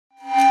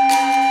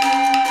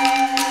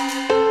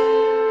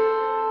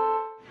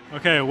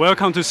Okay,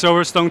 welcome to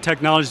SilverStone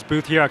Technologies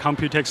booth here at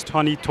Computex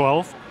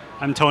 2012.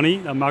 I'm Tony,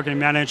 the marketing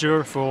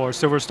manager for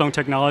SilverStone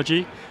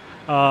Technology.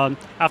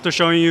 After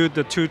showing you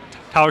the two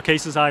tower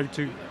cases, I like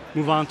to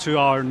move on to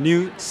our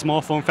new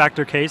small form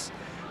factor case,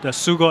 the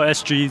Sugo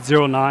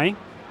SG09.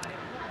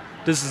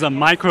 This is a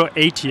micro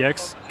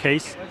ATX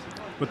case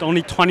with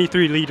only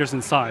 23 liters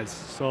in size.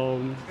 So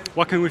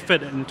what can we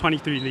fit in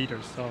 23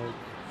 liters?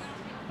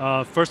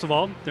 So first of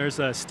all, there's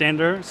a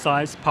standard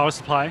size power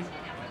supply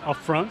up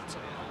front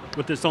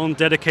with its own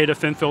dedicated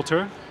fin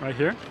filter right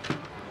here.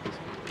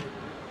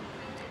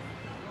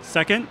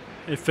 Second,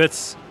 it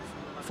fits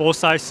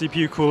full-size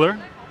CPU cooler.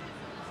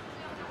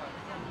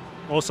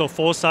 Also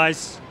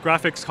full-size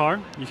graphics card.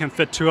 You can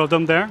fit two of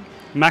them there.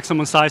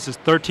 Maximum size is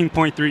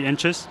 13.3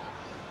 inches.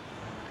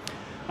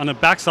 On the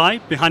back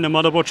side, behind the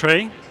motherboard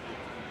tray,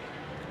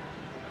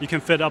 you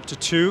can fit up to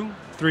two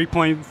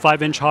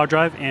 3.5-inch hard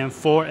drive and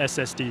 4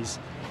 SSDs.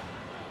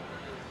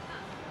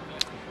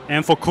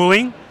 And for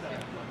cooling,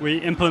 we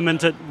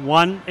implemented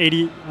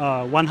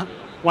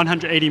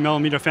 180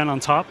 millimeter fan on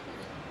top,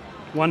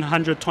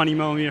 120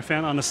 millimeter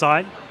fan on the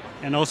side,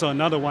 and also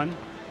another one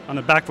on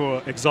the back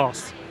for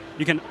exhaust.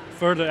 You can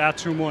further add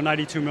two more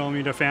 92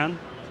 millimeter fan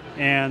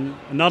and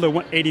another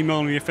 80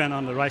 millimeter fan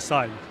on the right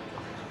side.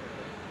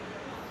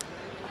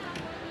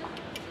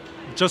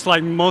 Just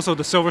like most of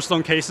the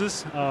SilverStone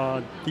cases,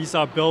 these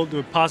are built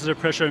with positive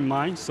pressure in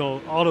mind,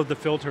 so all of the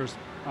filters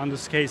on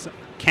this case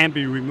can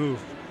be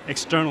removed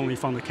externally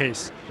from the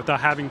case without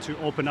having to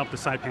open up the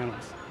side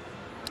panels.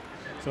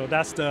 So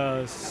that's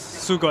the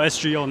Sugo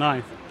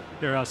SG09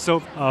 here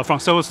from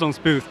SilverStone's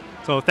booth.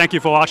 So thank you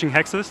for watching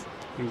Hexus.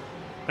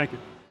 Thank you.